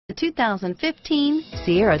The 2015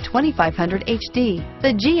 Sierra 2500 HD.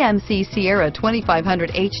 The GMC Sierra 2500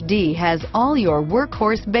 HD has all your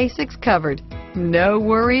workhorse basics covered. No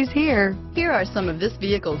worries here. Here are some of this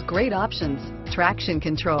vehicle's great options: traction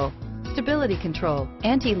control, stability control,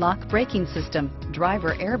 anti-lock braking system,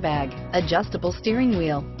 driver airbag, adjustable steering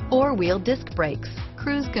wheel, four-wheel disc brakes,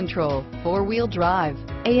 cruise control, four-wheel drive,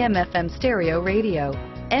 AM/FM stereo radio,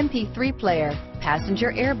 MP3 player,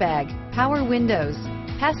 passenger airbag, power windows,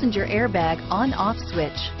 passenger airbag on-off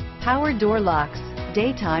switch, power door locks,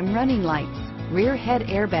 daytime running lights, rear head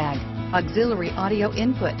airbag, auxiliary audio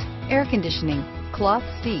input, air conditioning, cloth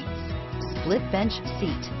seats, split bench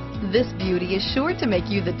seat. This beauty is sure to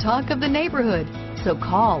make you the talk of the neighborhood. So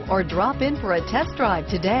call or drop in for a test drive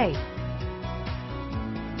today.